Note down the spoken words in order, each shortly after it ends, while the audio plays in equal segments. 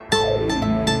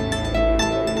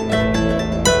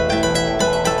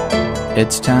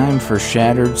It's time for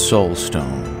Shattered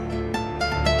Soulstone,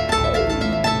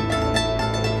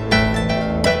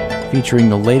 featuring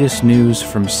the latest news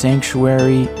from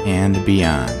Sanctuary and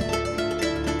beyond.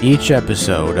 Each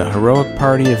episode, a heroic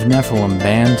party of Nephilim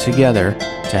band together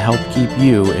to help keep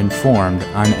you informed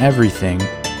on everything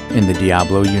in the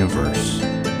Diablo universe.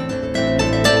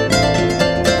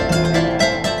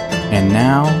 And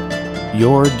now,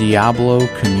 your Diablo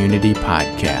Community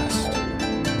Podcast.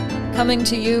 Coming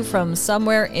to you from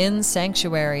somewhere in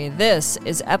Sanctuary, this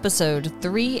is episode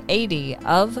 380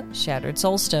 of Shattered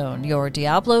Soulstone, your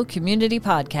Diablo Community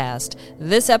Podcast.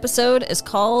 This episode is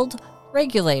called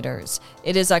Regulators.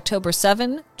 It is October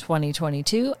 7,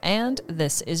 2022, and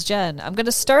this is Jen. I'm going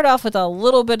to start off with a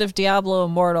little bit of Diablo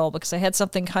Immortal because I had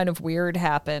something kind of weird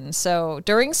happen. So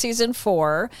during Season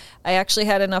 4, I actually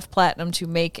had enough platinum to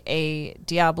make a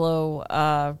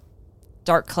Diablo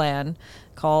Dark Clan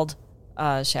called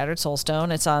Shattered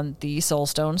Soulstone. It's on the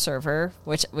Soulstone server,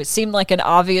 which seemed like an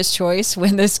obvious choice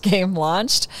when this game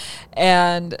launched.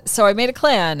 And so I made a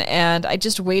clan, and I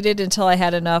just waited until I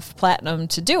had enough platinum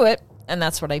to do it. And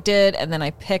that's what I did. And then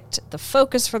I picked the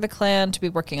focus for the clan to be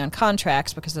working on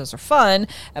contracts because those are fun.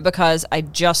 And because I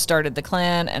just started the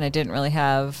clan and I didn't really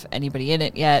have anybody in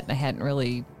it yet. And I hadn't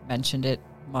really mentioned it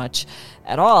much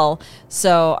at all.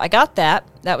 So I got that.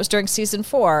 That was during Season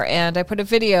 4. And I put a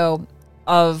video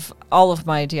of all of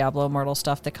my Diablo Immortal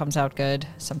stuff that comes out good.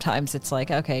 Sometimes it's like,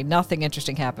 okay, nothing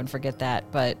interesting happened. Forget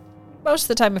that. But most of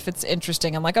the time, if it's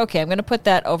interesting, I'm like, okay, I'm going to put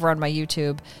that over on my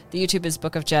YouTube. The YouTube is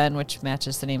Book of Jen, which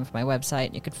matches the name of my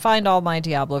website. You can find all my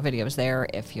Diablo videos there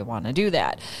if you want to do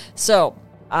that. So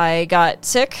I got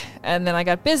sick, and then I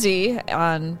got busy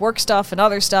on work stuff and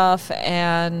other stuff,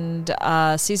 and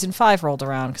Season 5 rolled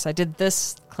around, because I did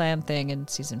this clan thing in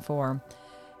Season 4.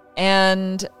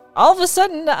 And all of a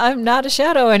sudden, I'm not a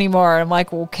shadow anymore. I'm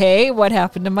like, okay, what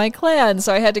happened to my clan?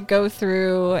 So I had to go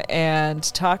through and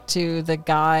talk to the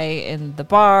guy in the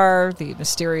bar, the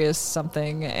mysterious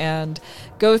something, and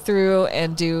go through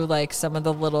and do like some of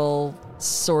the little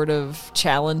sort of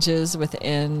challenges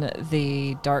within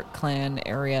the Dark Clan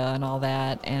area and all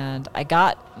that. And I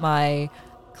got my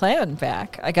clan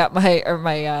back. I got my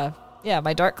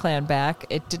Dark Clan back.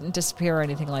 It didn't disappear or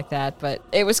anything like that, but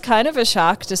it was kind of a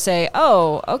shock to say,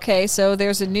 oh, okay, so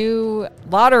there's a new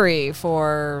lottery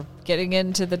for getting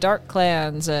into the Dark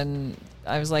Clans, and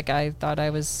I was like, I thought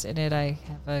I was in it. I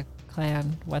have a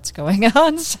clan. What's going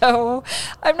on? So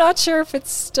I'm not sure if it's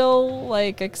still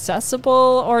like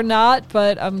accessible or not,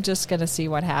 but I'm just going to see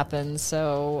what happens.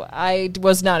 So I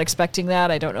was not expecting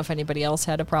that. I don't know if anybody else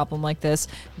had a problem like this.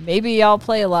 Maybe I'll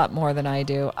play a lot more than I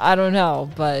do. I don't know,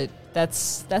 but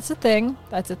that's a thing.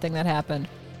 That's a thing that happened.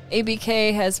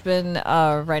 ABK has been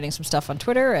writing some stuff on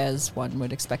Twitter, as one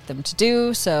would expect them to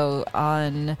do. So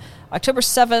on October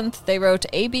 7th, they wrote,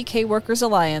 ABK Workers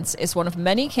Alliance is one of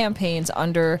many campaigns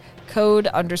under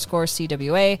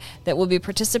code_CWA that will be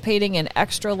participating in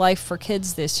Extra Life for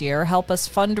Kids this year. Help us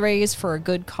fundraise for a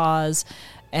good cause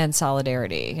and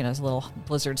solidarity. You know, it's a little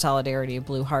Blizzard solidarity,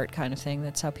 blue heart kind of thing.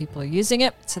 That's how people are using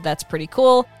it. So that's pretty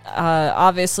cool.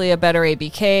 Obviously, a better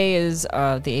ABK is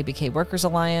the ABK Workers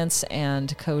Alliance,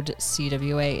 and Code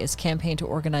CWA is campaign to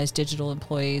organize digital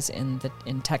employees in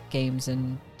tech games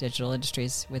and digital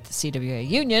industries with the CWA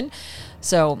Union.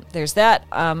 So there's that.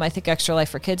 I think Extra Life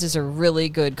for Kids is a really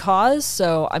good cause.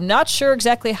 So I'm not sure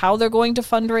exactly how they're going to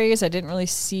fundraise. I didn't really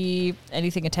see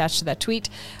anything attached to that tweet,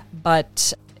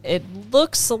 but it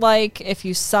looks like if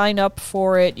you sign up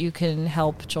for it, you can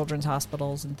help children's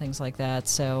hospitals and things like that.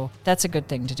 So that's a good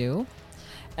thing to do.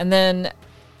 And then,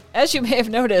 as you may have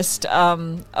noticed,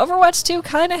 Overwatch 2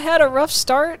 kind of had a rough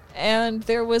start, and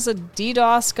there was a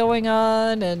DDoS going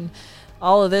on and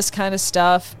all of this kind of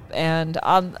stuff. And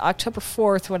on October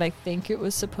 4th, when I think it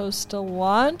was supposed to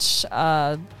launch,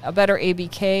 a better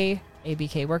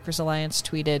ABK Workers Alliance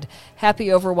tweeted, "Happy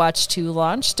Overwatch 2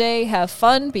 launch day. Have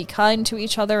fun, be kind to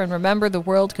each other, and remember the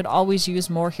world could always use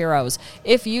more heroes.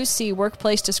 If you see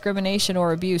workplace discrimination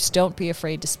or abuse, don't be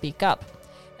afraid to speak up."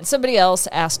 And somebody else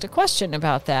asked a question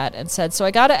about that and said, so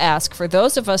I gotta ask, for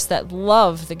those of us that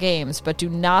love the games but do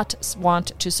not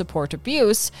want to support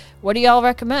abuse, what do y'all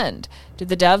recommend? Do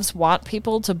the devs want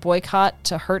people to boycott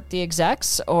to hurt the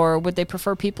execs, or would they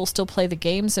prefer people still play the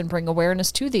games and bring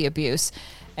awareness to the abuse?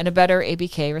 And a better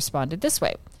ABK responded this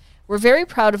way: "We're very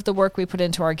proud of the work we put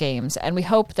into our games, and we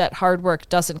hope that hard work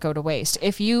doesn't go to waste.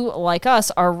 If you, like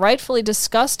us, are rightfully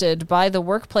disgusted by the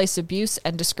workplace abuse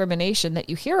and discrimination that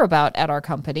you hear about at our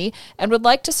company and would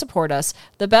like to support us,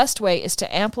 the best way is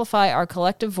to amplify our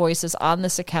collective voices on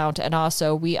this account, and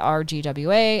also we are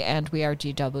GWA and we are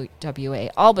GWA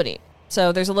Albany."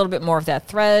 So there's a little bit more of that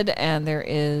thread, and there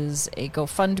is a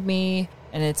GoFundMe,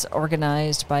 and it's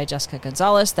organized by Jessica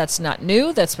Gonzalez. That's not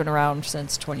new. That's been around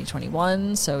since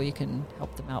 2021, so you can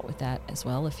help them out with that as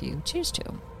well if you choose to.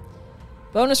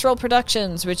 Bonus Roll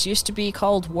Productions, which used to be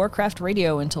called Warcraft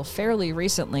Radio until fairly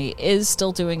recently, is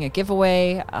still doing a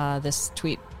giveaway. This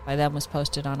tweet by them was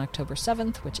posted on October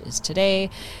 7th, which is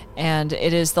today, and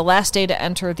it is the last day to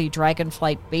enter the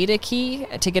Dragonflight beta key,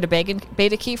 to get a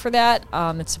beta key for that.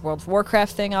 It's a World of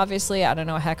Warcraft thing, obviously. I don't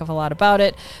know a heck of a lot about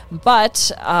it,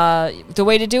 but the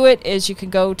way to do it is you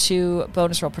can go to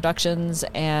Bonus Roll Productions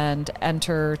and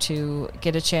enter to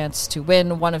get a chance to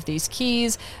win one of these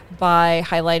keys by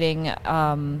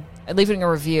highlighting, leaving a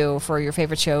review for your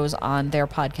favorite shows on their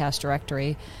podcast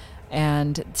directory.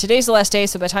 And today's the last day,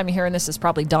 so by the time you're hearing this, it's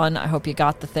probably done. I hope you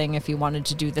got the thing if you wanted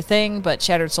to do the thing, but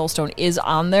Shattered Soulstone is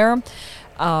on there.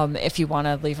 If you want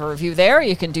to leave a review there,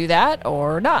 you can do that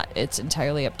or not. It's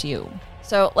entirely up to you.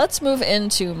 So let's move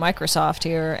into Microsoft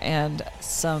here and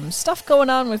some stuff going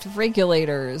on with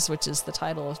regulators, which is the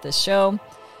title of this show.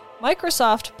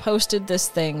 Microsoft posted this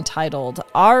thing titled,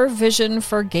 Our Vision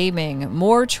for Gaming,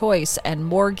 More Choice and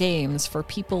More Games for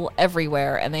People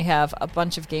Everywhere. And they have a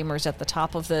bunch of gamers at the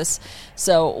top of this.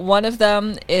 So one of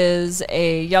them is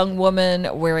a young woman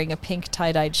wearing a pink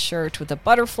tie-dyed shirt with a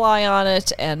butterfly on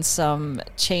it and some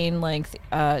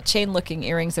chain-looking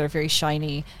earrings that are very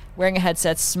shiny, wearing a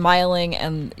headset, smiling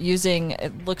and using,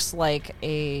 it looks like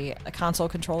a console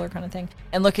controller kind of thing,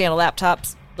 and looking at a laptop.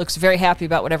 Looks very happy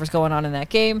about whatever's going on in that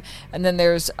game. And then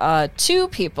there's two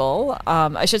people.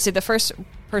 I should say the first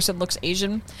person looks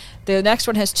Asian. The next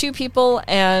one has two people,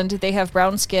 and they have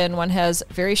brown skin. One has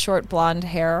very short blonde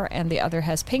hair, and the other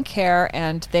has pink hair.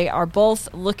 And they are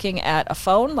both looking at a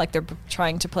phone, like they're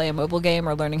trying to play a mobile game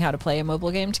or learning how to play a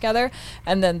mobile game together.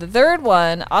 And then the third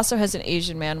one also has an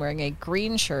Asian man wearing a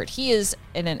green shirt. He is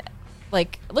in an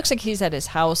it looks like he's at his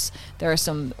house. There are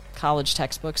some college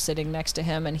textbooks sitting next to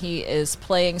him, and he is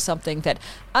playing something that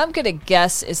I'm going to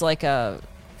guess is like a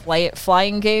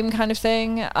flying game kind of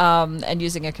thing, and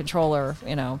using a controller,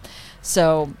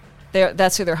 So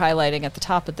that's who they're highlighting at the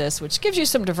top of this, which gives you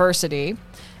some diversity,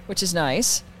 which is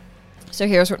nice. So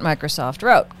here's what Microsoft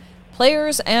wrote.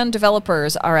 Players and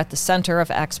developers are at the center of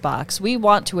Xbox. We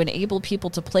want to enable people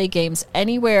to play games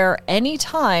anywhere,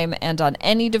 anytime, and on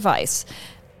any device.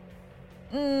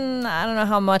 I don't know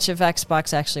how much of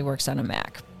Xbox actually works on a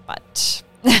Mac, but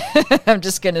I'm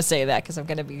just going to say that because I'm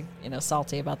going to be,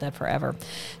 salty about that forever.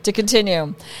 To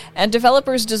continue, and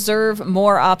developers deserve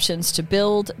more options to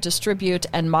build, distribute,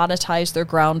 and monetize their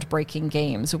groundbreaking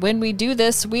games. When we do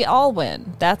this, we all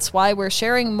win. That's why we're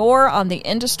sharing more on the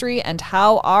industry and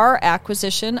how our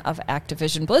acquisition of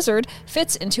Activision Blizzard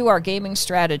fits into our gaming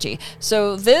strategy.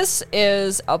 So this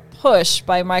is a push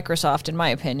by Microsoft, in my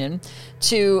opinion,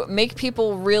 to make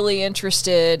people really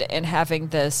interested in having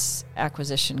this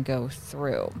acquisition go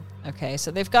through. Okay,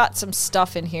 so they've got some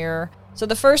stuff in here. So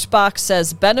the first box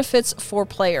says benefits for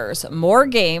players, more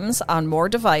games on more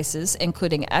devices,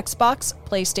 including Xbox,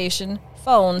 PlayStation,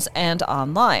 phones, and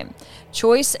online.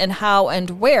 Choice in how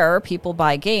and where people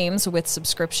buy games with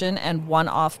subscription and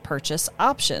one-off purchase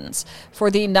options.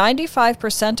 For the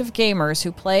 95% of gamers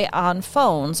who play on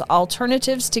phones,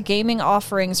 alternatives to gaming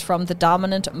offerings from the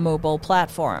dominant mobile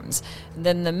platforms. And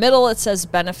then in the middle it says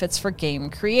benefits for game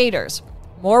creators.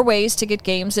 More ways to get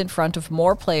games in front of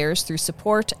more players through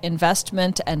support,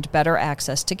 investment, and better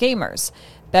access to gamers.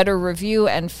 Better review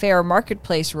and fair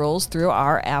marketplace rules through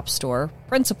our App Store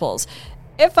principles.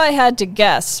 If I had to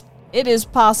guess, it is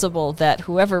possible that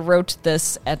whoever wrote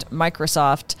this at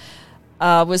Microsoft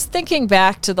was thinking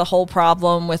back to the whole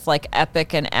problem with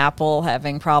Epic and Apple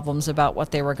having problems about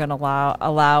what they were going to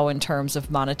allow in terms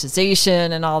of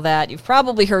monetization and all that. You've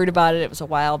probably heard about it. It was a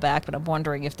while back, but I'm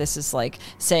wondering if this is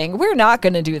saying we're not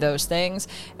going to do those things.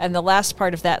 And the last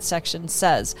part of that section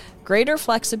says greater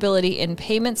flexibility in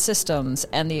payment systems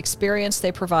and the experience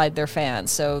they provide their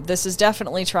fans. So this is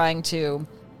definitely trying to,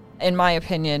 in my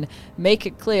opinion, make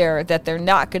it clear that they're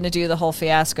not going to do the whole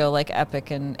fiasco like Epic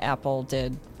and Apple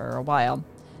did for a while.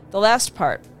 The last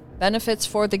part, benefits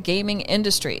for the gaming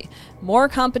industry. More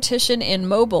competition in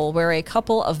mobile where a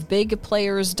couple of big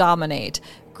players dominate.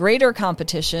 Greater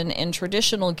competition in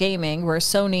traditional gaming where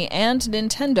Sony and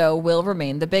Nintendo will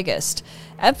remain the biggest.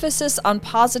 Emphasis on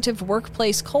positive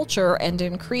workplace culture and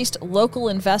increased local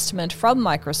investment from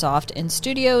Microsoft in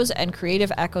studios and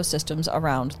creative ecosystems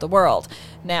around the world.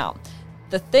 Now,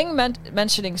 the thing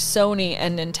mentioning Sony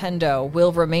and Nintendo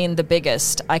will remain the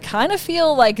biggest, I kind of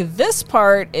feel like this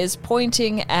part is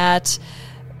pointing at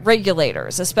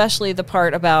regulators, especially the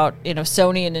part about,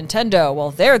 Sony and Nintendo.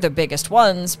 Well, they're the biggest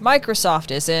ones.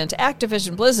 Microsoft isn't.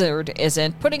 Activision Blizzard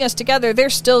isn't. Putting us together, they're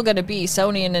still going to be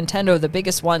Sony and Nintendo, the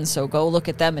biggest ones, so go look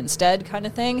at them instead kind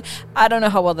of thing. I don't know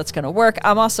how well that's going to work.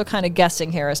 I'm also kind of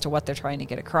guessing here as to what they're trying to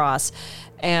get across.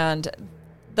 And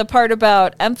the part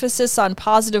about emphasis on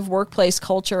positive workplace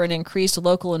culture and increased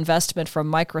local investment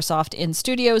from Microsoft in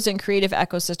studios and creative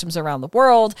ecosystems around the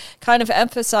world kind of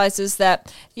emphasizes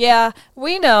that, yeah,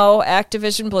 we know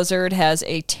Activision Blizzard has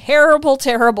a terrible,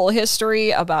 terrible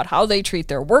history about how they treat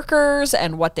their workers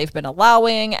and what they've been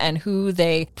allowing and who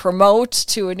they promote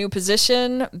to a new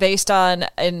position based on,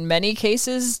 in many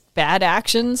cases, bad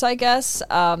actions, I guess,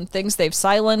 things they've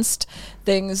silenced,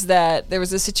 things that there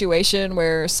was a situation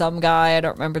where some guy, I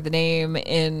don't remember the name,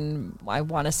 in, I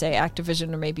want to say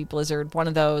Activision or maybe Blizzard, one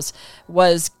of those,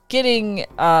 was getting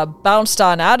bounced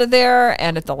on out of there,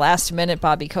 and at the last minute,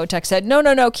 Bobby Kotick said,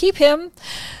 no, keep him.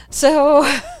 So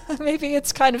maybe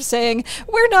it's kind of saying,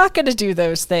 we're not going to do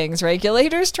those things.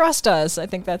 Regulators, trust us. I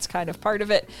think that's kind of part of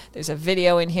it. There's a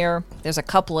video in here. There's a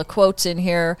couple of quotes in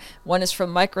here. One is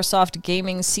from Microsoft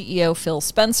Gaming CEO Phil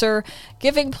Spencer.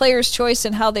 Giving players choice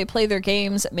in how they play their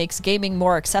games makes gaming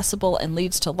more accessible and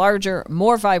leads to larger,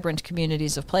 more vibrant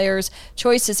communities of players.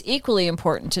 Choice is equally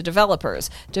important to developers.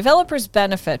 Developers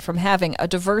benefit from having a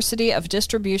diversity of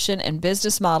distribution and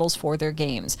business models for their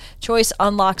games. Choice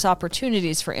unlocks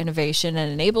opportunities for innovation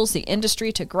and enables the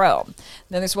industry to grow.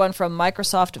 Then there's one from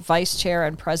Microsoft Vice Chair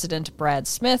and President Brad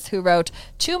Smith, who wrote,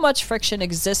 "Too much friction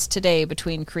exists today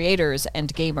between creators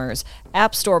and gamers.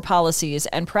 App Store policies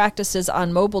and practices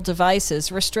on mobile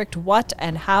devices restrict what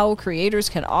and how creators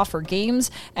can offer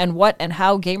games and what and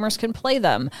how gamers can play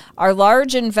them. Our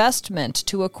large investment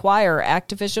to acquire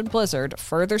Activision Blizzard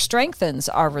further strengthens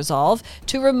our resolve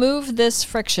to remove this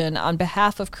friction on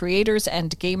behalf of creators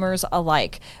and gamers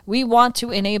alike. We want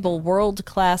to enable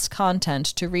world-class content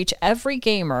to reach every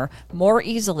gamer more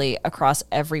easily across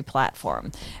every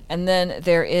platform." And then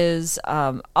there is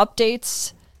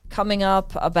updates coming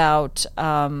up about,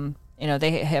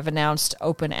 they have announced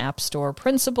open App Store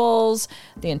principles,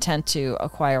 the intent to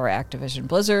acquire Activision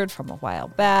Blizzard from a while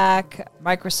back.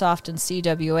 Microsoft and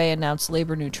CWA announced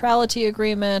labor neutrality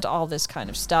agreement, all this kind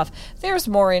of stuff. There's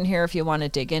more in here if you want to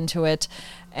dig into it.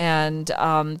 And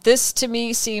this, to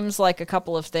me, seems like a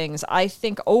couple of things. I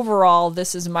think overall,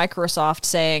 this is Microsoft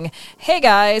saying, hey,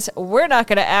 guys, we're not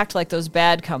going to act like those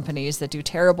bad companies that do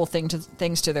terrible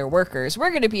things to their workers.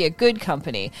 We're going to be a good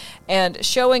company. And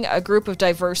showing a group of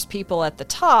diverse people at the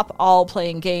top all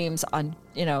playing games on,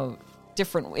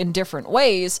 different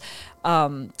ways,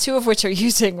 two of which are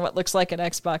using what looks like an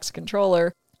Xbox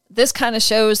controller. This kind of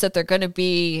shows that they're going to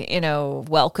be,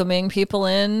 welcoming people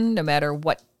in, no matter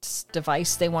what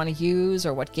device they want to use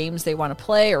or what games they want to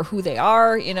play or who they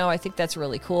are. I think that's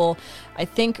really cool. I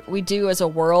think we do as a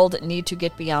world need to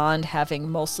get beyond having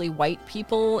mostly white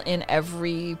people in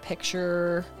every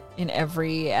picture, in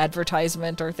every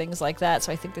advertisement or things like that.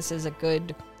 So I think this is a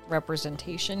good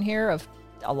representation here of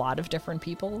a lot of different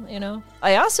people,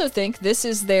 I also think this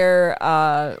is their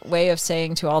way of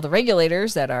saying to all the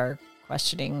regulators that are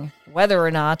questioning whether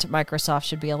or not Microsoft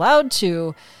should be allowed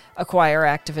to acquire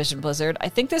Activision Blizzard. I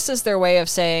think this is their way of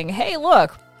saying, hey,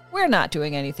 look, we're not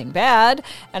doing anything bad.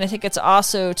 And I think it's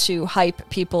also to hype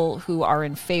people who are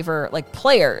in favor, like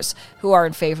players who are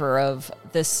in favor of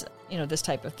this, this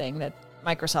type of thing that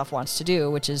Microsoft wants to do,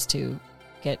 which is to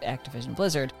get Activision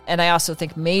Blizzard. And I also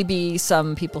think maybe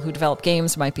some people who develop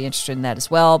games might be interested in that as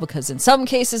well, because in some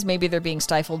cases, maybe they're being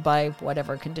stifled by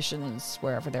whatever conditions,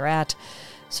 wherever they're at.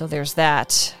 So there's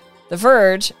that. The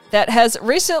Verge, that has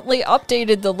recently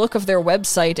updated the look of their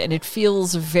website, and it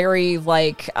feels very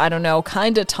kind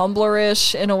of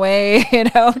Tumblr-ish in a way,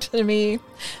 to me.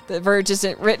 The Verge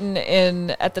isn't written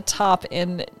at the top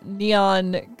in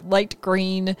neon light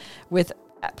green with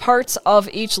parts of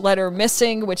each letter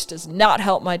missing, which does not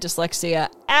help my dyslexia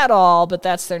at all, but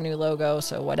that's their new logo,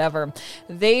 so whatever.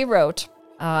 They wrote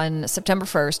on September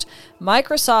 1st,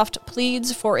 Microsoft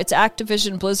pleads for its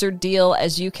Activision Blizzard deal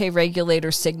as UK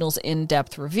regulator signals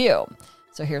in-depth review.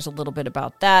 So here's a little bit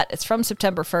about that. It's from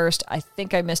September 1st. I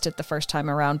think I missed it the first time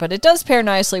around, but it does pair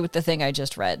nicely with the thing I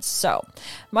just read. So,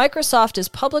 Microsoft is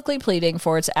publicly pleading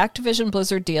for its Activision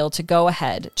Blizzard deal to go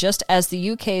ahead, just as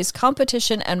the UK's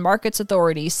Competition and Markets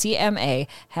Authority, CMA,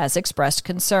 has expressed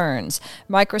concerns.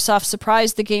 Microsoft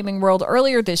surprised the gaming world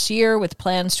earlier this year with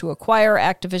plans to acquire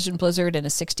Activision Blizzard in a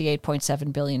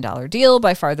 $68.7 billion deal,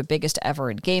 by far the biggest ever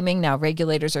in gaming. Now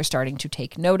regulators are starting to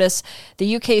take notice.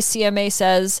 The UK CMA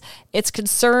says it's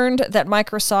concerned that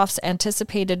Microsoft's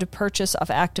anticipated purchase of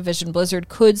Activision Blizzard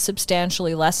could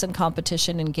substantially lessen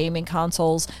competition in gaming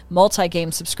consoles,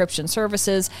 multi-game subscription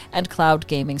services, and cloud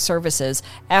gaming services.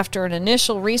 After an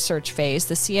initial research phase,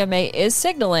 the CMA is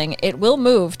signaling it will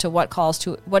move to what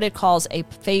it calls a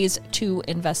Phase 2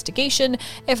 investigation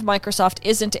if Microsoft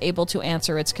isn't able to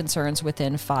answer its concerns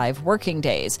within 5 working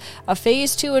days. A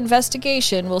Phase 2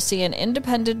 investigation will see an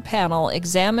independent panel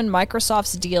examine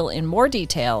Microsoft's deal in more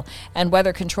detail and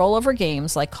whether control over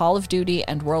games like Call of Duty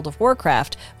and World of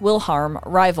Warcraft will harm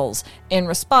rivals. In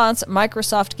response,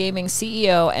 Microsoft Gaming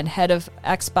CEO and head of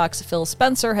Xbox Phil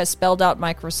Spencer has spelled out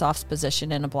Microsoft's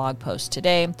position in a blog post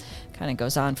today. Kind of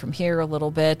goes on from here a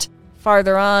little bit.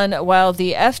 Farther on, while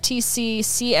the FTC,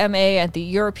 CMA, and the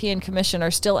European Commission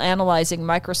are still analyzing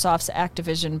Microsoft's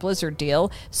Activision Blizzard deal,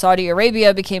 Saudi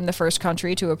Arabia became the first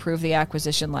country to approve the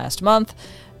acquisition last month.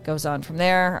 Goes on from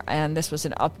there, and this was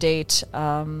an update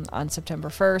on September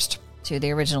 1st to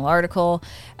the original article.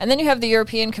 And then you have the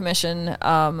European Commission,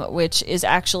 which is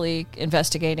actually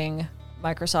investigating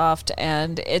Microsoft,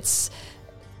 and it's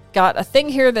got a thing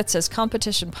here that says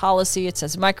competition policy. It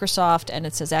says Microsoft, and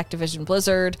it says Activision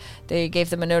Blizzard. They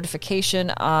gave them a notification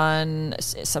on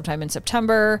sometime in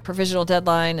September. Provisional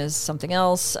deadline is something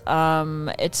else.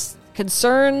 It's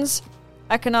concerns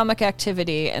economic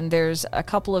activity, and there's a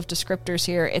couple of descriptors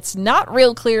here. It's not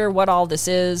real clear what all this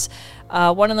is.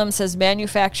 One of them says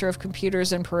manufacture of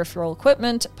computers and peripheral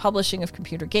equipment, publishing of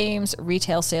computer games,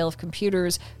 retail sale of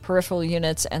computers, peripheral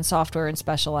units, and software in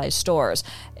specialized stores.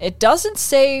 It doesn't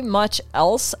say much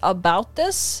else about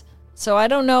this, so I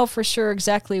don't know for sure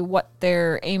exactly what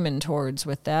they're aiming towards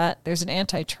with that. There's an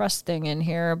antitrust thing in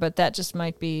here, but that just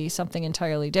might be something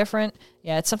entirely different.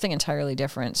 Yeah, it's something entirely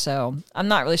different, so I'm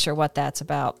not really sure what that's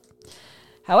about.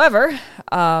 However,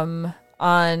 on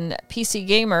PC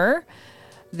Gamer,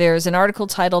 there's an article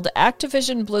titled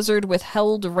Activision Blizzard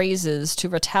withheld raises to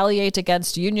retaliate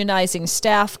against unionizing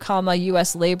staff,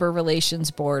 U.S. Labor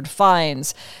Relations Board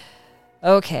fines.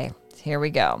 Okay, here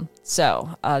we go.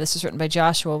 So this is written by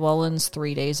Joshua Wollins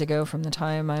 3 days ago from the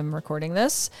time I'm recording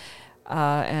this,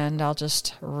 and I'll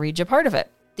just read you part of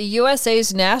it. The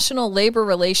USA's National Labor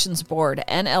Relations Board,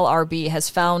 NLRB, has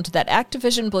found that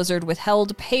Activision Blizzard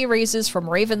withheld pay raises from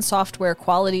Raven Software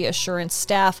quality assurance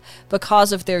staff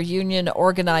because of their union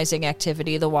organizing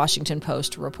activity, the Washington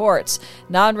Post reports.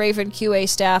 Non-Raven QA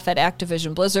staff at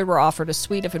Activision Blizzard were offered a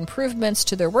suite of improvements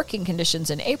to their working conditions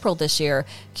in April this year.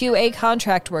 QA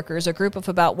contract workers, a group of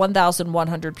about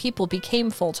 1,100 people, became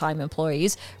full-time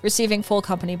employees, receiving full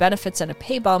company benefits and a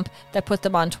pay bump that put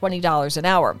them on $20 an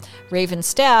hour. Raven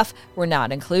staff were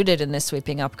not included in this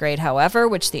sweeping upgrade, however,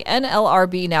 which the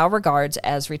NLRB now regards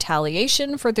as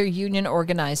retaliation for their union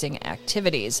organizing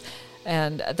activities.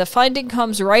 And the finding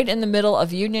comes right in the middle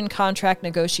of union contract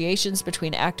negotiations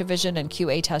between Activision and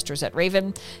QA testers at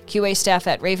Raven. QA staff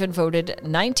at Raven voted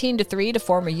 19-3 to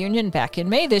form a union back in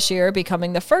May this year,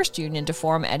 becoming the first union to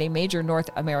form at a major North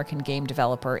American game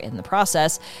developer in the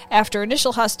process. After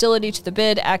initial hostility to the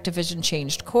bid, Activision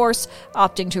changed course,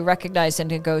 opting to recognize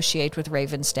and negotiate with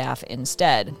Raven staff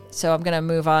instead. So I'm going to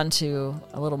move on to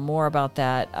a little more about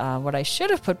that. What I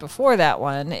should have put before that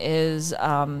one is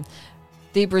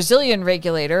the Brazilian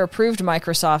regulator approved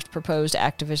Microsoft's proposed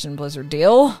Activision Blizzard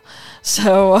deal.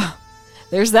 So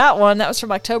there's that one. That was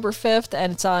from October 5th,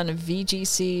 and it's on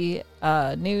VGC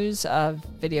News,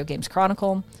 Video Games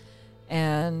Chronicle,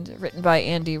 and written by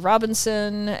Andy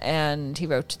Robinson, and he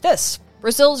wrote this.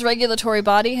 Brazil's regulatory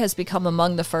body has become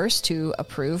among the first to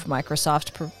approve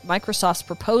Microsoft's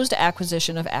proposed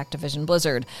acquisition of Activision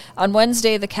Blizzard. On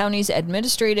Wednesday, the county's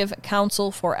Administrative Council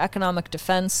for Economic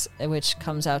Defense, which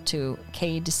comes out to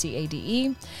CADE,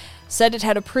 C-A-D-E, said it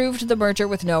had approved the merger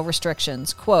with no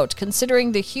restrictions. Quote,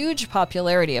 considering the huge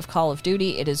popularity of Call of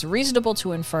Duty, it is reasonable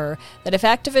to infer that if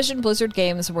Activision Blizzard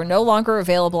games were no longer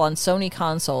available on Sony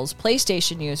consoles,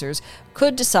 PlayStation users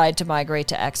could decide to migrate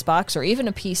to Xbox or even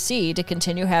a PC to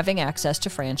continue having access to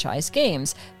franchise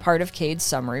games, part of CADE's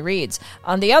summary reads.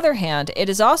 On the other hand, it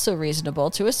is also reasonable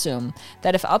to assume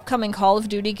that if upcoming Call of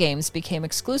Duty games became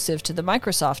exclusive to the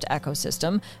Microsoft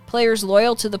ecosystem, players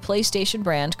loyal to the PlayStation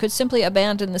brand could simply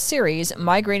abandon the series,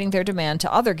 migrating their demand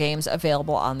to other games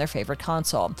available on their favorite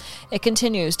console. It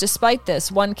continues, despite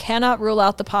this, one cannot rule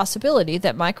out the possibility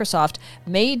that Microsoft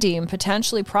may deem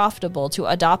potentially profitable to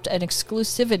adopt an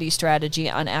exclusivity strategy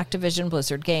on Activision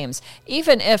Blizzard games,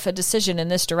 even if a decision in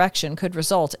this direction could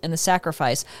result in the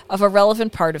sacrifice of a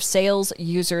relevant part of sales,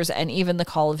 users, and even the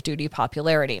Call of Duty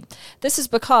popularity. This is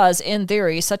because, in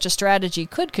theory, such a strategy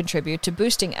could contribute to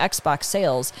boosting Xbox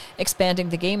sales, expanding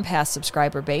the Game Pass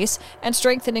subscriber base, and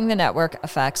strengthening the network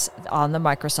effects on the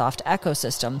Microsoft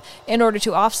ecosystem in order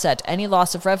to offset any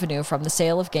loss of revenue from the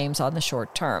sale of games on the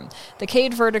short term. The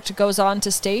Cade verdict goes on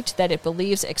to state that it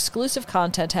believes exclusive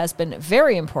content has been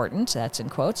very important, that's in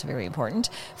quotes, very important,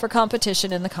 for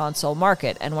competition in the console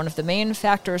market, and one of the main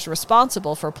factors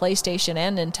responsible for PlayStation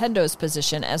and Nintendo's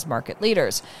position as market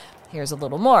leaders. Here's a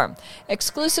little more.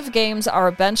 Exclusive games are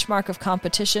a benchmark of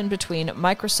competition between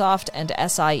Microsoft and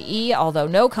SIE, although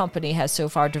no company has so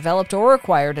far developed or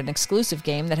acquired an exclusive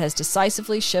game that has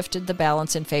decisively shifted the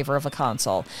balance in favor of a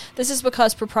console. This is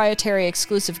because proprietary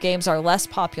exclusive games are less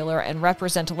popular and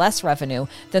represent less revenue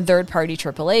than third-party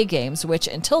AAA games, which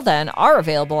until then are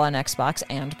available on Xbox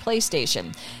and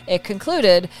PlayStation. It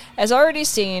concluded, as already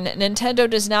seen, Nintendo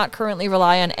does not currently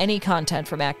rely on any content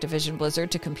from Activision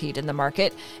Blizzard to compete in the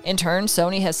market. In turn,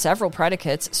 Sony has several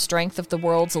predicates: strength of the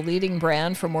world's leading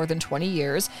brand for more than 20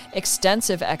 years,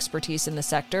 extensive expertise in the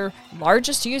sector,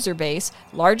 largest user base,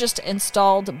 largest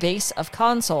installed base of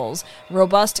consoles,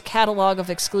 robust catalog of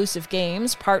exclusive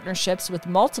games, partnerships with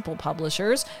multiple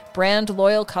publishers, brand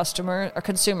loyal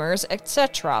consumers,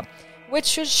 etc., which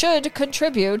should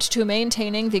contribute to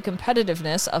maintaining the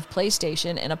competitiveness of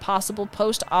PlayStation in a possible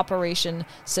post-operation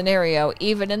scenario,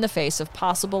 even in the face of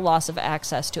possible loss of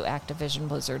access to Activision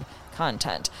Blizzard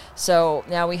content. So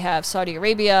now we have Saudi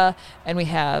Arabia and we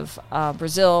have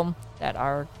Brazil that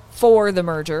are for the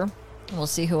merger. We'll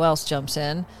see who else jumps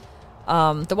in.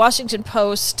 The Washington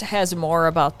Post has more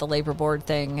about the labor board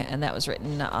thing, and that was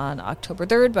written on October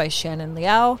 3rd by Shannon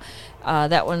Liao.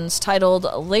 That one's titled,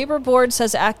 Labor Board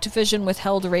Says Activision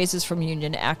Withheld Raises from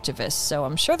Union Activists. So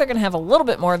I'm sure they're going to have a little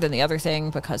bit more than the other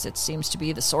thing because it seems to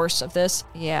be the source of this.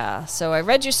 Yeah, so I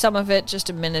read you some of it just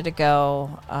a minute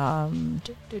ago.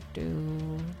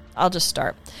 I'll just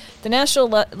start. The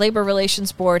National Labor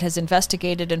Relations Board has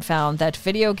investigated and found that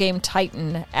video game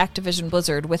titan Activision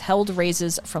Blizzard withheld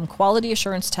raises from quality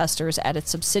assurance testers at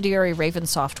its subsidiary Raven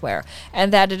Software,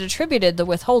 and that it attributed the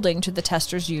withholding to the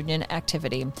testers' union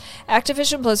activity.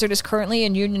 Activision Blizzard is currently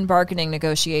in union bargaining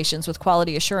negotiations with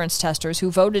quality assurance testers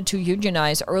who voted to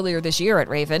unionize earlier this year at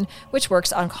Raven, which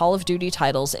works on Call of Duty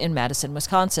titles in Madison,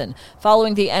 Wisconsin.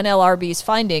 Following the NLRB's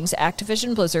findings,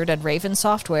 Activision Blizzard and Raven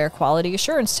Software quality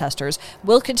assurance testers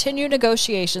will continue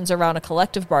negotiations around a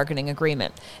collective bargaining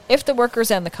agreement. If the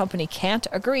workers and the company can't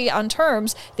agree on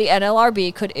terms, the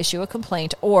NLRB could issue a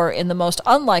complaint, or, in the most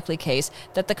unlikely case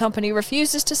that the company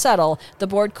refuses to settle, the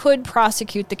board could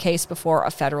prosecute the case before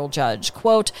a federal judge.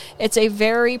 Quote, "It's a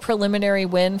very preliminary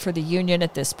win for the union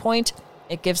at this point.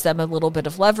 It gives them a little bit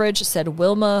of leverage," said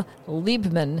Wilma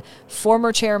Liebman,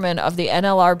 former chairman of the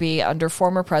NLRB under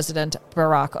former President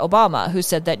Barack Obama, who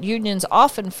said that unions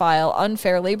often file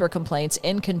unfair labor complaints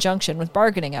in conjunction with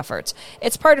bargaining efforts.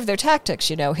 It's part of their tactics,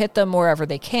 hit them wherever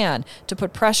they can to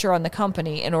put pressure on the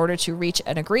company in order to reach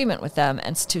an agreement with them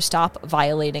and to stop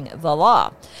violating the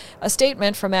law. A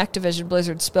statement from Activision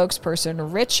Blizzard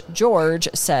spokesperson Rich George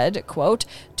said, quote,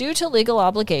 "Due to legal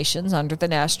obligations under the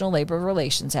National Labor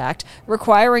Relations Act,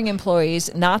 requiring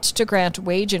employees not to grant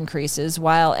wage increases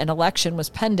while an election was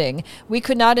pending, we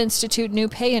could not institute new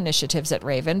pay initiatives at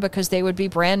Raven because they would be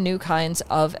brand new kinds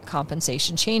of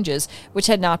compensation changes which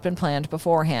had not been planned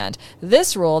beforehand.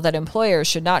 This rule that employers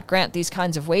should not grant these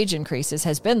kinds of wage increases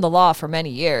has been the law for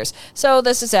many years. So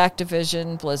this is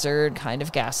Activision Blizzard kind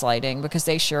of gaslighting, because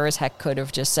they sure as heck could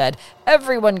have just said,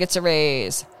 everyone gets a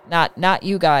raise. Not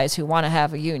you guys who want to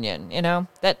have a union,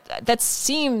 That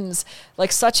seems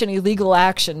like such an illegal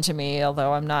action to me,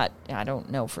 although I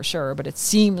don't know for sure, but it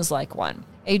seems like one.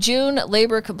 A June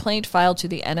labor complaint filed to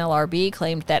the NLRB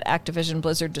claimed that Activision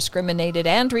Blizzard discriminated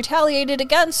and retaliated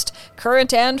against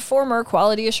current and former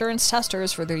quality assurance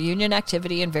testers for their union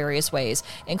activity in various ways,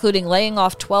 including laying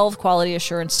off 12 quality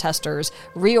assurance testers,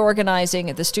 reorganizing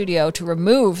the studio to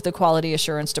remove the quality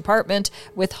assurance department,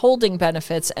 withholding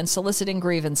benefits, and soliciting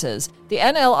grievances. The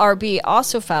NLRB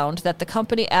also found that the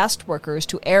company asked workers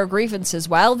to air grievances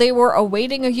while they were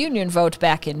awaiting a union vote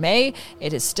back in May.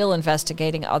 It is still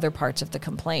investigating other parts of the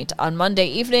complaint. On Monday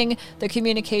evening, the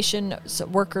Communications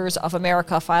Workers of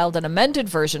America filed an amended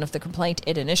version of the complaint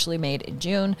it initially made in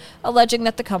June, alleging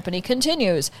that the company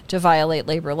continues to violate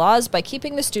labor laws by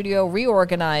keeping the studio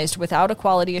reorganized without a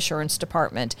quality assurance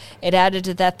department. It added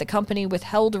that the company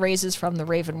withheld raises from the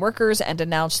Raven workers and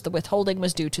announced the withholding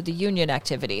was due to the union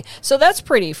activity. So that's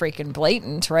pretty freaking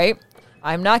blatant, right?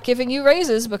 I'm not giving you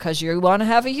raises because you want to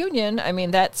have a union. I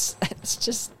mean, it's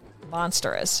just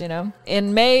monstrous,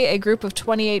 In May, a group of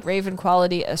 28 Raven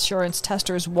quality assurance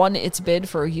testers won its bid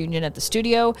for a union at the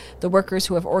studio. The workers,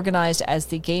 who have organized as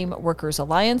the Game Workers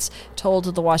Alliance,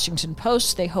 told the Washington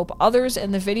Post they hope others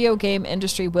in the video game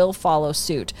industry will follow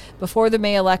suit. Before the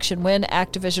May election win,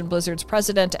 Activision Blizzard's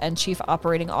president and chief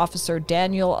operating officer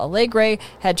Daniel Alegre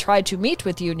had tried to meet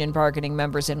with union bargaining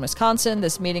members in Wisconsin.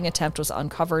 This meeting attempt was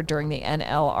uncovered during the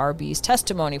NLRB's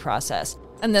testimony process.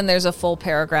 And then there's a full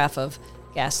paragraph of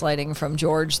gaslighting from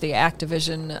George, the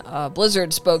Activision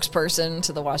Blizzard spokesperson,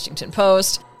 to the Washington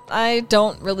Post. I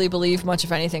don't really believe much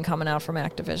of anything coming out from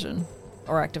Activision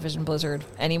or Activision Blizzard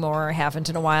anymore. I haven't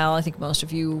in a while. I think most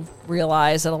of you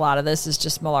realize that a lot of this is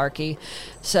just malarkey.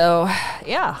 So,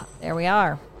 yeah, there we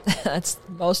are. That's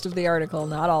most of the article,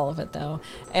 not all of it, though.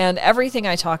 And everything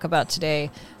I talk about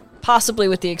today, possibly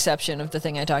with the exception of the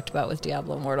thing I talked about with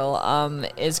Diablo Immortal,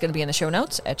 is going to be in the show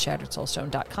notes at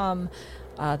shatteredsoulstone.com.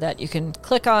 That you can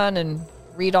click on and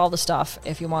read all the stuff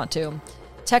if you want to.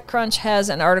 TechCrunch has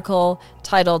an article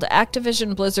titled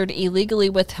Activision Blizzard illegally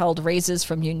withheld raises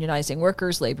from unionizing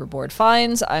workers, labor board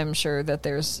fines. I'm sure that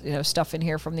there's stuff in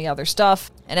here from the other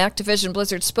stuff. An Activision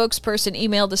Blizzard spokesperson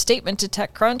emailed a statement to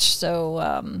TechCrunch, so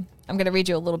I'm going to read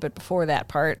you a little bit before that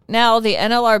part. Now, the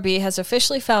NLRB has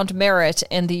officially found merit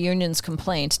in the union's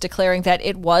complaint, declaring that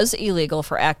it was illegal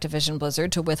for Activision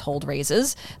Blizzard to withhold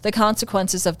raises. The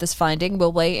consequences of this finding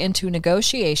will weigh into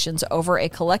negotiations over a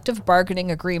collective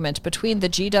bargaining agreement between the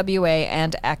GWA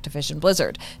and Activision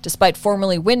Blizzard. Despite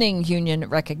formally winning union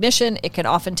recognition, it can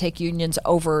often take unions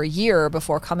over a year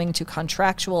before coming to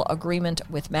contractual agreement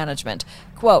with management.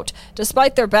 Quote,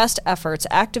 despite their best efforts,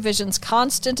 Activision's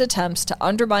constant attempts to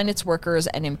undermine its workers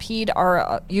and impede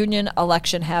our union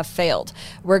election have failed.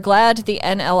 We're glad the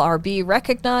NLRB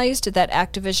recognized that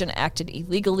Activision acted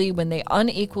illegally when they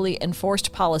unequally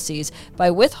enforced policies by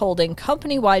withholding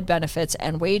company-wide benefits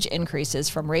and wage increases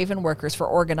from Raven workers for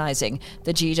organizing,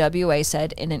 the GWA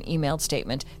said in an emailed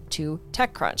statement to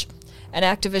TechCrunch. An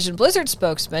Activision Blizzard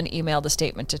spokesman emailed a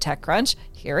statement to TechCrunch.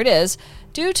 Here it is.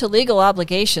 Due to legal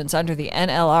obligations under the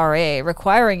NLRA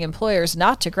requiring employers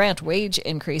not to grant wage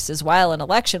increases while an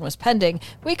election was pending,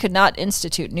 we could not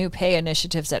institute new pay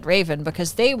initiatives at Raven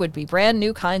because they would be brand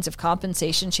new kinds of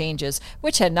compensation changes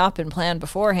which had not been planned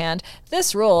beforehand.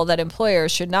 This rule that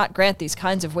employers should not grant these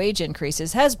kinds of wage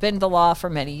increases has been the law for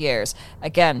many years.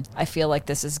 Again, I feel like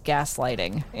this is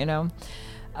gaslighting,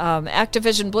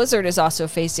 Activision Blizzard is also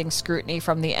facing scrutiny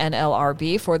from the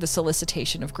NLRB for the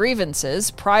solicitation of grievances.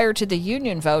 Prior to the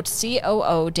union vote,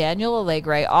 COO Daniel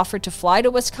Alegre offered to fly to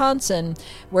Wisconsin,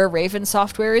 where Raven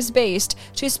Software is based,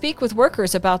 to speak with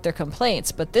workers about their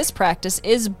complaints, but this practice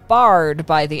is barred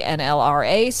by the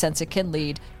NLRA since it can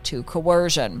lead to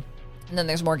coercion. And then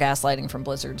there's more gaslighting from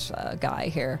Blizzard's guy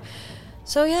here.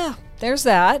 So yeah, there's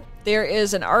that. There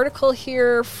is an article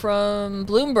here from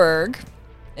Bloomberg.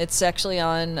 It's actually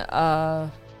on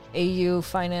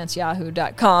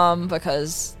aufinancyahoo.com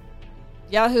because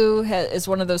Yahoo is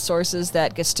one of those sources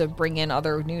that gets to bring in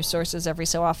other news sources every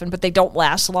so often, but they don't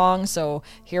last long, so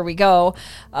here we go.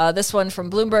 This one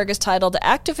from Bloomberg is titled,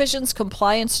 Activision's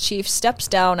Compliance Chief Steps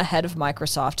Down Ahead of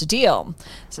Microsoft Deal.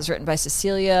 This is written by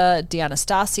Cecilia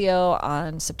D'Anastasio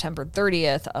on September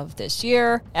 30th of this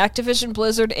year. Activision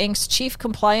Blizzard Inc.'s Chief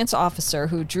Compliance Officer,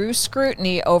 who drew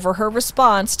scrutiny over her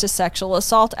response to sexual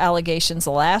assault allegations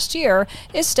last year,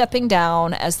 is stepping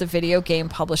down as the video game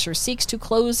publisher seeks to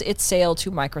close its sale to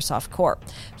Microsoft Corp.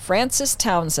 Frances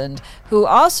Townsend, who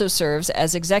also serves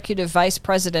as Executive Vice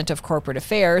President of Corporate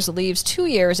Affairs, leaves 2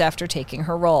 years after taking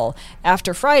her role.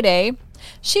 After Friday,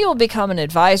 she will become an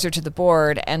advisor to the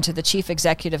board and to the Chief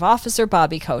Executive Officer,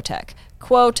 Bobby Kotick.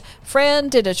 Quote, Fran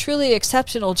did a truly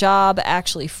exceptional job,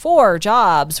 actually 4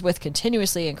 jobs, with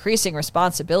continuously increasing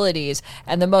responsibilities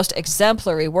and the most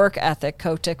exemplary work ethic,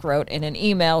 Kotick wrote in an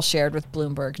email shared with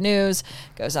Bloomberg News.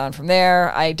 Goes on from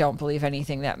there. I don't believe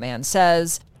anything that man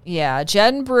says. Yeah,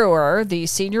 Jen Brewer, the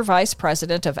Senior Vice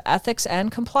President of Ethics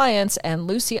and Compliance, and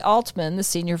Lucy Altman, the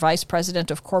Senior Vice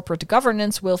President of Corporate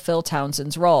Governance, will fill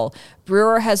Townsend's role.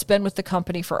 Brewer has been with the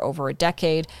company for over a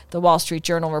decade. The Wall Street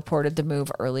Journal reported the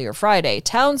move earlier Friday.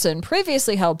 Townsend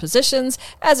previously held positions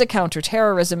as a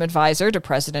counterterrorism advisor to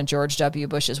President George W.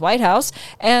 Bush's White House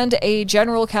and a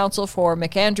general counsel for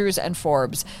McAndrews and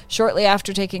Forbes. Shortly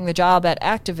after taking the job at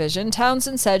Activision,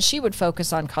 Townsend said she would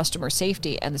focus on customer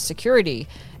safety and the security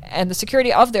and the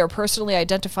security of their personally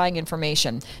identifying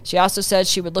information. She also said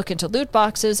she would look into loot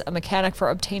boxes, a mechanic for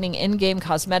obtaining in-game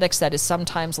cosmetics that is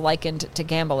sometimes likened to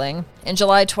gambling. In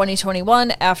July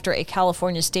 2021, after a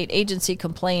California state agency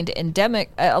complained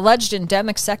alleged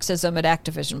endemic sexism at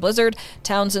Activision Blizzard,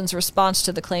 Townsend's response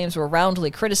to the claims were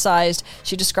roundly criticized.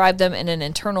 She described them in an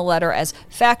internal letter as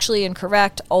factually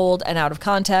incorrect, old, and out of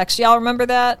context. Y'all remember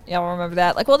that?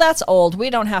 Like, well, that's old. We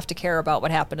don't have to care about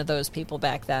what happened to those people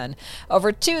back then.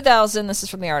 Over 2,000, this is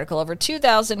from the article, over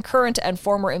 2,000 current and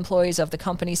former employees of the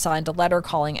company signed a letter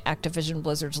calling Activision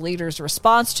Blizzard's leader's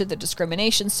response to the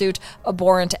discrimination suit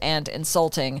abhorrent and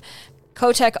insulting.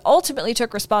 Kotick ultimately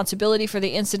took responsibility for the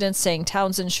incident, saying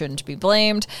Townsend shouldn't be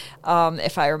blamed.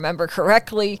 If I remember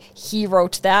correctly, he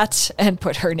wrote that and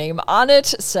put her name on it,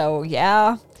 so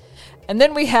yeah. And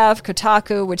then we have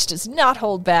Kotaku, which does not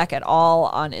hold back at all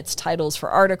on its titles for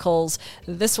articles.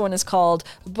 This one is called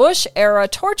Bush-Era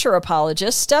Torture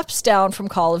Apologist Steps Down from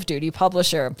Call of Duty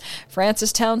Publisher.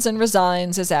 Frances Townsend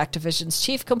resigns as Activision's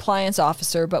chief compliance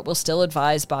officer, but will still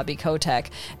advise Bobby Kotick.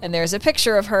 And there's a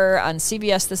picture of her on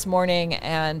CBS this morning,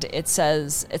 and it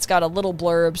says, it's got a little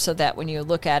blurb so that when you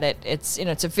look at it, it's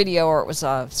a video or it was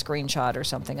a screenshot or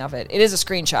something of it. It is a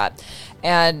screenshot.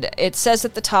 And it says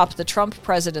at the top, the Trump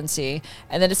presidency,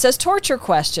 and then it says torture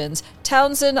questions,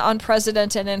 Townsend on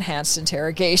president and enhanced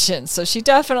interrogation. So she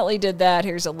definitely did that.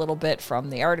 Here's a little bit from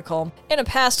the article. In a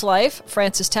past life,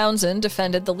 Frances Townsend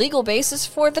defended the legal basis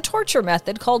for the torture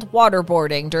method called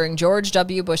waterboarding during George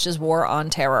W. Bush's War on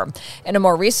Terror. In a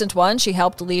more recent one, she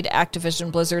helped lead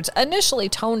Activision Blizzard's initially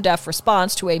tone-deaf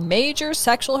response to a major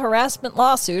sexual harassment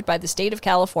lawsuit by the state of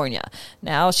California.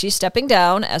 Now she's stepping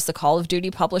down as the Call of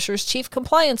Duty publisher's chief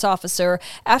compliance officer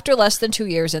after less than 2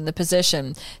 years in the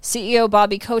position. CEO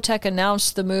Bobby Kotick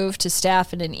announced the move to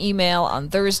staff in an email on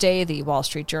Thursday, the Wall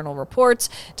Street Journal reports.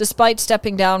 Despite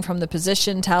stepping down from the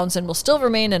position, Townsend will still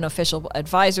remain an official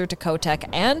advisor to Kotick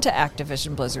and to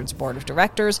Activision Blizzard's board of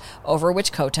directors, over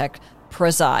which Kotick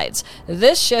presides.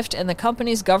 This shift in the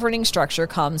company's governing structure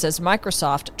comes as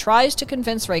Microsoft tries to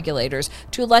convince regulators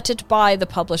to let it buy the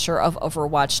publisher of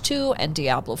Overwatch 2 and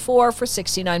Diablo 4 for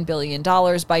 $69 billion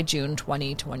by June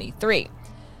 2023.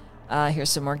 Here's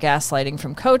some more gaslighting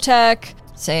from Kotick,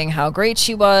 saying how great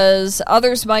she was.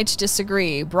 Others might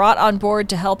disagree. Brought on board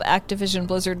to help Activision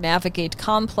Blizzard navigate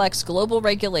complex global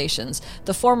regulations,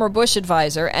 the former Bush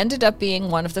advisor ended up being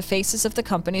one of the faces of the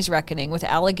company's reckoning with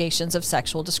allegations of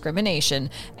sexual discrimination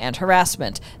and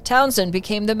harassment. Townsend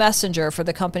became the messenger for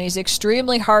the company's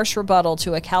extremely harsh rebuttal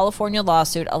to a California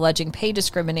lawsuit alleging pay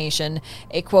discrimination,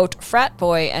 a, quote, frat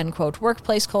boy, end quote,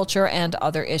 workplace culture, and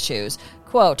other issues.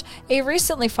 Quote, a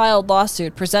recently filed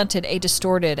lawsuit presented a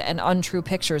distorted and untrue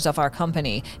pictures of our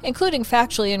company, including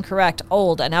factually incorrect,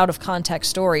 old, and out-of-context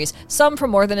stories, some from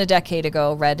more than a decade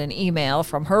ago, read an email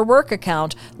from her work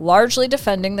account largely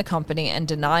defending the company and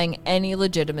denying any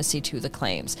legitimacy to the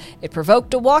claims. It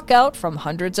provoked a walkout from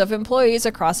hundreds of employees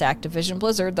across Activision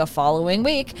Blizzard the following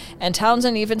week, and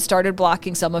Townsend even started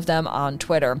blocking some of them on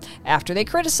Twitter after they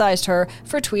criticized her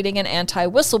for tweeting an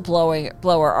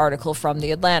anti-whistleblower article from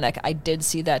The Atlantic. I did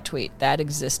see that tweet. That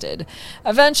existed.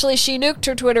 Eventually, she nuked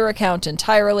her Twitter account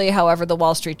entirely. However, the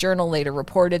Wall Street Journal later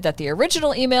reported that the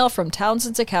original email from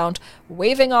Townsend's account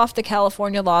waving off the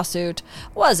California lawsuit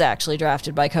was actually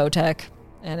drafted by Kotick.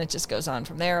 And it just goes on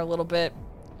from there a little bit.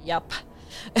 Yup.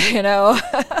 There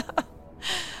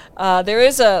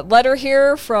is a letter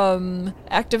here from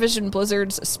Activision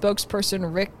Blizzard's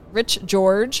spokesperson Rich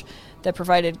George that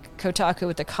provided Kotaku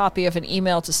with a copy of an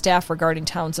email to staff regarding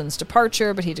Townsend's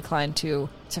departure, but he declined to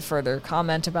further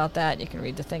comment about that. You can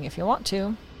read the thing if you want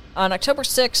to. On October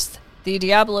 6th, the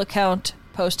Diablo account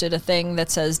posted a thing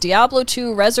that says, Diablo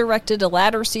 2 Resurrected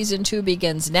Ladder Season 2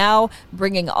 begins now,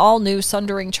 bringing all new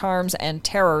Sundering Charms and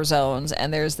Terror Zones.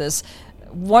 And there's this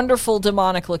wonderful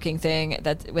demonic looking thing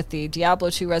that with the Diablo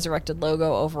 2 Resurrected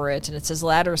logo over it, and it says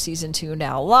Ladder Season 2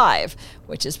 now live,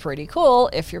 which is pretty cool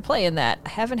if you're playing that. I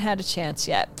haven't had a chance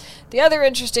yet. The other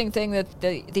interesting thing that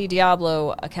the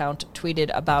Diablo account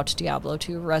tweeted about Diablo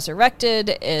 2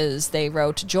 Resurrected is they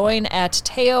wrote, join at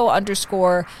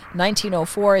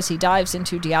Teo_1904 as he dives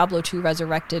into Diablo 2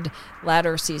 Resurrected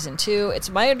Ladder Season 2. It's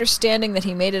my understanding that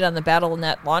he made it on the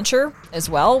Battle.net launcher as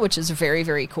well, which is very,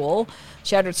 very cool.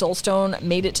 Shattered Soulstone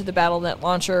made it to the Battle.net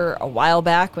launcher a while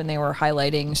back when they were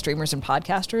highlighting streamers and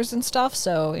podcasters and stuff.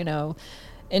 So,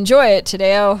 enjoy it,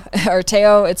 Teo.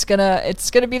 It's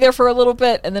gonna be there for a little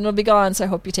bit and then it'll be gone. So I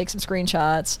hope you take some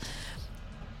screenshots.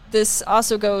 This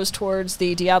also goes towards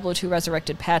the Diablo 2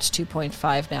 Resurrected patch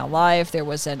 2.5 now live. There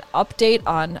was an update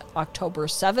on October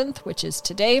 7th, which is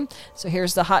today. So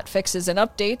here's the hot fixes and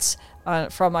updates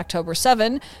from October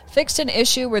 7. Fixed an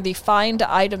issue where the find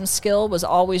item skill was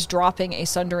always dropping a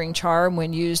Sundering Charm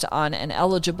when used on an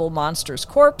eligible monster's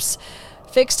corpse.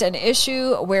 Fixed an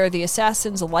issue where the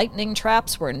assassin's lightning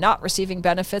traps were not receiving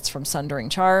benefits from Sundering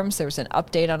Charms. There was an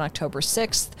update on October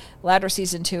 6th. Ladder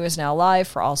Season 2 is now live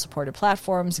for all supported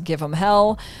platforms. Give 'em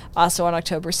hell. Also on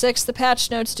October 6th, the patch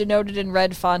notes denoted in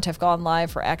red font have gone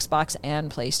live for Xbox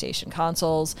and PlayStation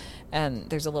consoles. And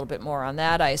there's a little bit more on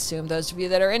that. I assume those of you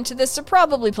that are into this are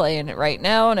probably playing it right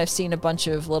now. And I've seen a bunch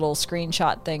of little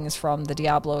screenshot things from the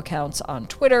Diablo accounts on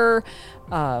Twitter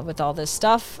with all this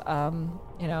stuff.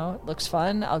 It looks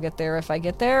fun. I'll get there if I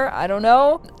get there. I don't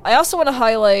know. I also want to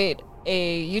highlight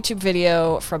a YouTube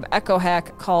video from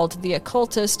EchoHack called The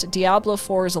Occultist, Diablo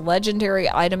 4's legendary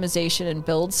itemization and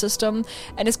build system.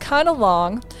 And it's kind of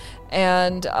long,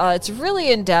 and it's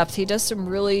really in-depth. He does some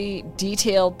really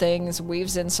detailed things,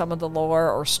 weaves in some of the lore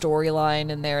or storyline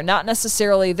in there. Not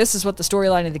necessarily this is what the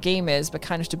storyline of the game is, but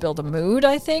kind of to build a mood,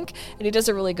 I think. And he does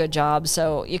a really good job,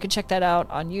 so you can check that out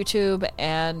on YouTube.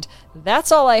 And that's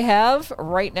all I have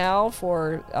right now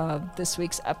for this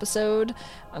week's episode.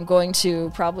 I'm going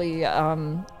to probably,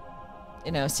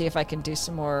 see if I can do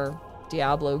some more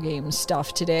Diablo game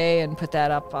stuff today and put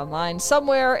that up online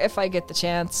somewhere if I get the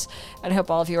chance. And I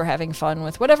hope all of you are having fun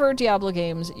with whatever Diablo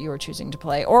games you are choosing to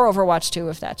play, or Overwatch 2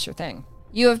 if that's your thing.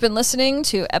 You have been listening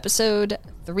to episode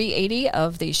 380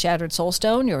 of the Shattered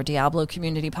Soulstone, your Diablo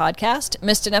community podcast.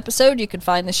 Missed an episode? You can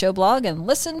find the show blog and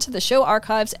listen to the show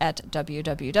archives at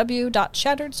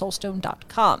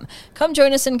www.shatteredsoulstone.com. Come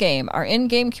join us in-game. Our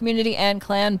in-game community and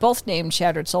clan, both named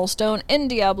Shattered Soulstone, in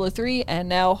Diablo 3 and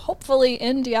now hopefully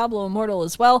in Diablo Immortal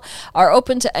as well, are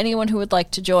open to anyone who would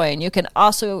like to join. You can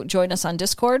also join us on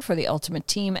Discord for the ultimate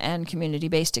team and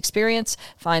community-based experience.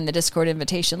 Find the Discord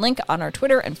invitation link on our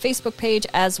Twitter and Facebook page,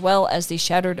 as well as the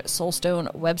Shattered Soulstone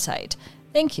website.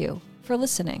 Thank you for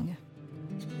listening.